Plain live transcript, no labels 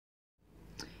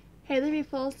Hey there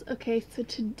peoples. Okay, so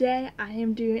today I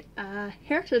am doing a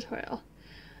hair tutorial.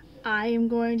 I am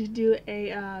going to do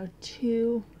a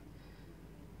two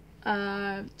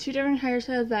different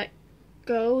hairstyles that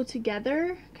go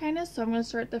together kind of. So I'm going to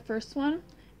start the first one.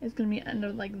 It's going to be end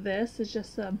up like this. It's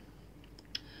just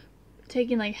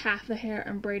taking like half the hair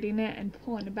and braiding it and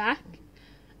pulling it back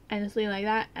and just leaving like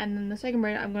that. And then the second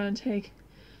braid, I'm going to take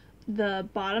the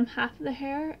bottom half of the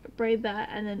hair, braid that,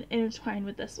 and then intertwine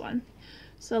with this one.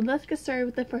 So let's get started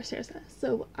with the first hairstyle.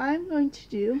 So what I'm going to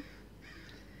do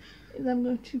is I'm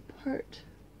going to part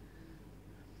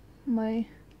my,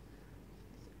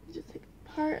 just take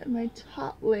part of my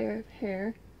top layer of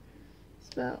hair.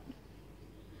 It's about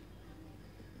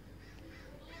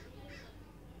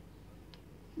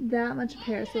that much of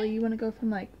hair. So you want to go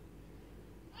from like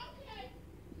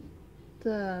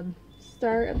the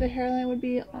start of the hairline would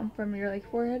be from your like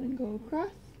forehead and go across,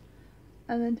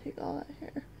 and then take all that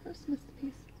hair. I just missed a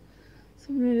piece. So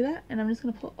I'm going to do that, and I'm just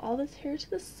going to pull all this hair to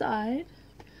the side.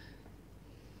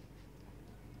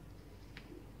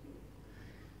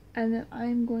 And then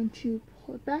I'm going to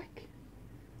pull it back.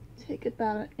 Take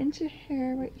about an inch of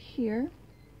hair right here.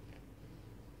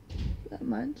 That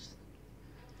much.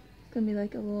 It's going to be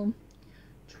like a little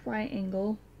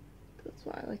triangle. That's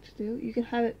what I like to do. You can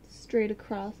have it straight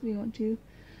across if you want to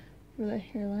for that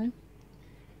hairline.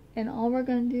 And all we're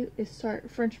going to do is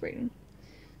start French braiding.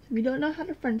 So if you don't know how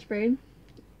to French braid,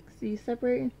 so you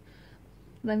separate,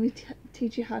 let me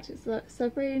teach you how to. So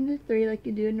separate into three like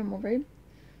you do a normal braid.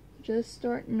 Just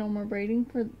start normal braiding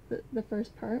for the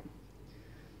first part.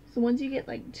 So once you get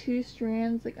like two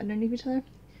strands like underneath each other,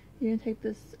 you're going to take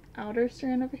this outer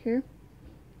strand over here,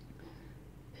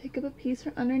 pick up a piece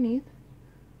from underneath,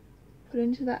 put it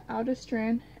into that outer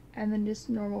strand, and then just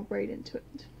normal braid into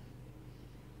it.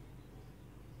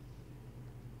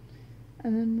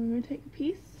 And then we're going to take a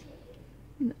piece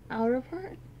in the outer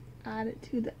part, add it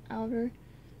to the outer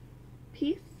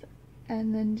piece,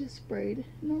 and then just braid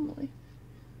normally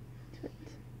to it.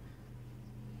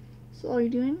 So all you're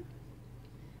doing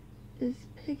is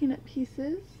picking up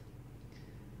pieces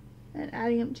and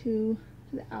adding them to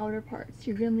the outer parts.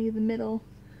 You're going to leave the middle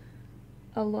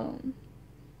alone.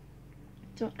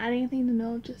 Don't add anything in the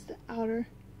middle, just the outer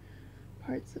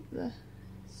parts of the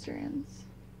strands.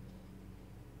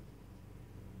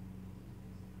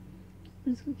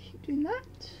 I'm just going to keep doing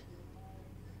that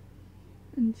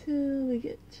until we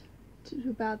get to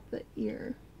about the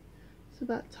ear. So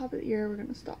about the top of the ear, we're going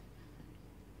to stop.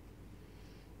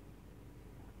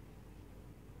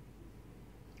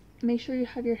 Make sure you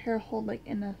have your hair hold like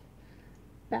in a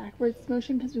backwards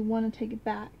motion because we want to take it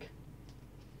back.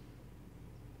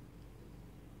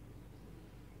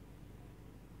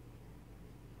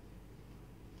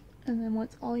 And then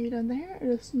once all you've done there,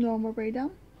 just normal braid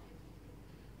down.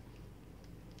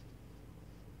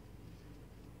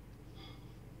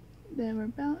 Then we're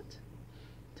about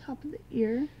top of the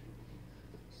ear.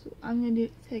 So I'm going to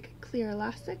take a clear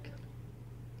elastic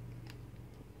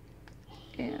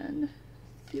and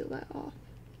seal that off.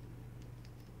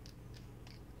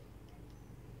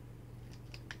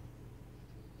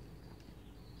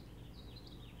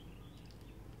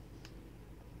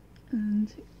 And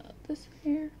take out this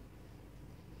hair.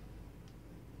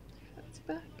 That's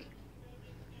back.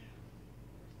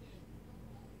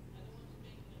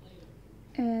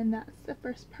 And that's the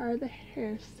first part of the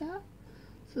hairstyle.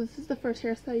 So this is the first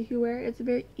hairstyle you can wear. It's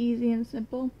very easy and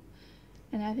simple,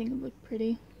 and I think it looked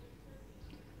pretty.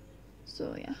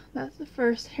 So yeah, that's the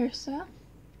first hairstyle.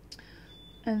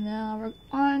 And now we're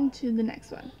on to the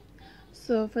next one.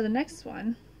 So for the next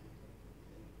one,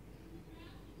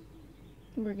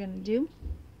 we're gonna do,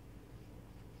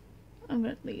 I'm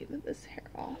gonna leave this hair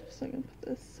off, so I'm gonna put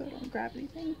this so I don't grab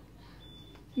anything.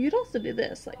 You'd also do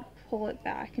this, like pull it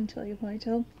back until your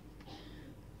ponytail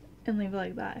and leave it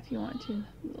like that if you want to.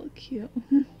 A little cute.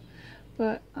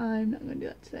 But I'm not gonna do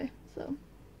that today. So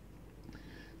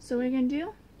what we're gonna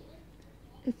do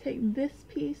is take this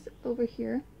piece over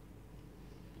here.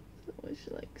 So we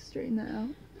should like straighten that out.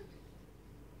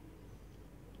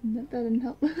 That didn't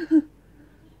help. Let's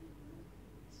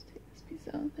take this piece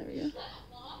out. There we go.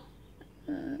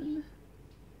 And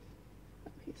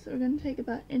okay, so we're gonna take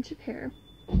about an inch of hair.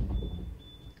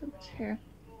 Hair,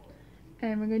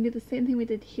 and we're going to do the same thing we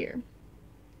did here.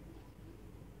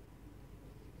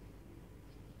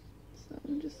 So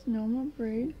just normal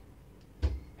braid,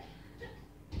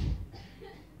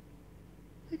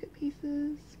 pick up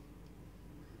pieces,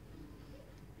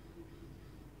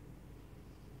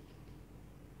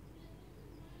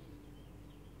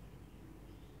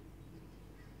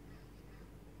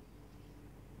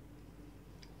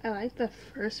 I like the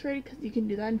first braid because you can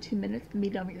do that in 2 minutes and be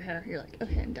done with your hair. You're like,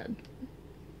 okay, I'm done.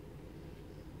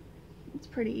 It's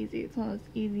pretty easy. It's one of those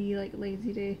easy, like,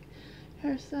 lazy day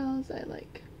hairstyles I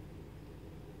like.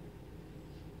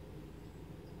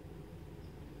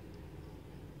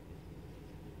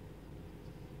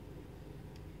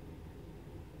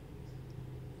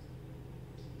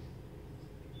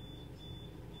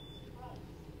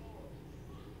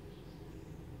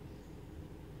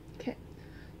 Okay,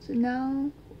 so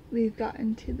now we've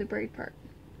gotten to the braid part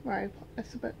where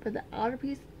but for the outer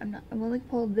piece, I'm going to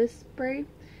pull this braid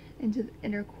into the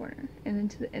inner corner and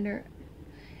into the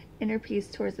inner piece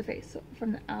towards the face. So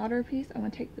from the outer piece, I'm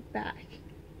going to take the back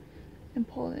and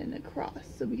pull it in across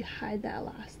so we hide that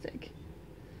elastic.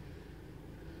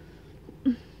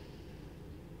 And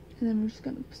then we're just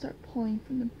going to start pulling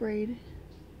from the braid,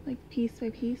 like piece by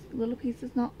piece, little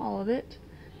pieces, not all of it,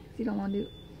 because you don't want to do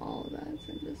all of that.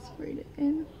 So just braid it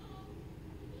in.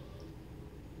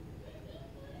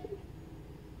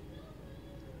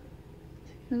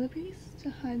 Take another piece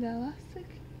to hide the elastic.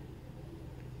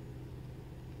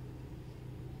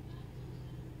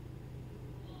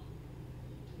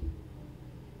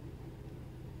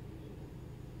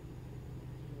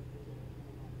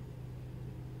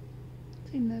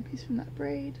 Take another piece from that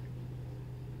braid,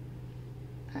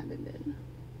 add it in.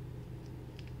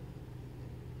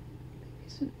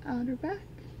 Piece from outer back,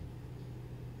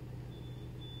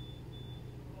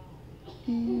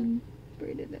 and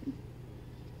braid it in.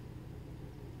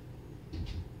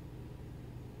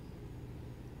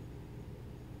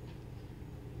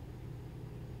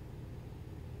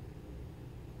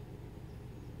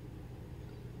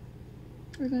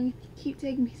 We're going to keep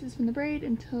taking pieces from the braid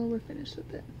until we're finished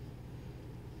with it.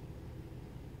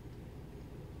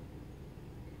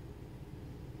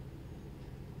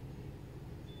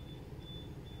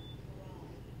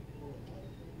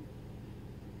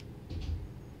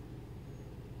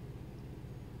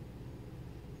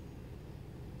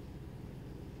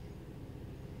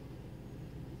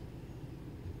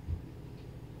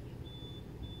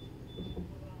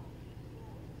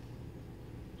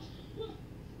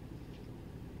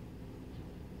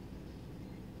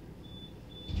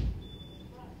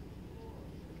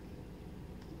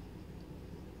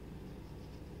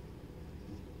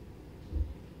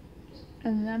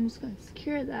 And then I'm just going to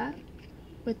secure that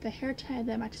with the hair tie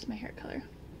that matches my hair color.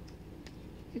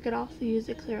 You could also use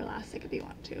a clear elastic if you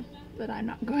want to, but I'm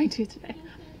not going to today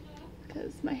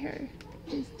because my hair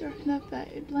is dark enough that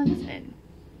it blends in.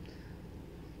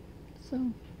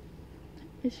 So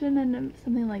it should end up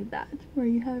something like that, where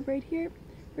you have right here,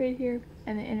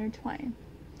 and then intertwine,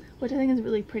 which I think is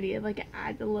really pretty. It like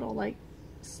adds a little like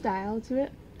style to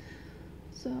it.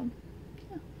 So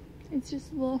yeah, it's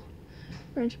just a little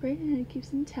French braid and it keeps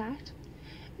them intact.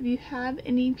 If you have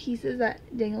any pieces that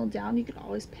dangle down, you can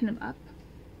always pin them up,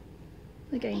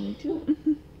 like I need to.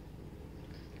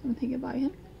 I'm thinking about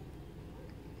him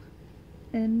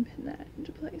and pin that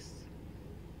into place.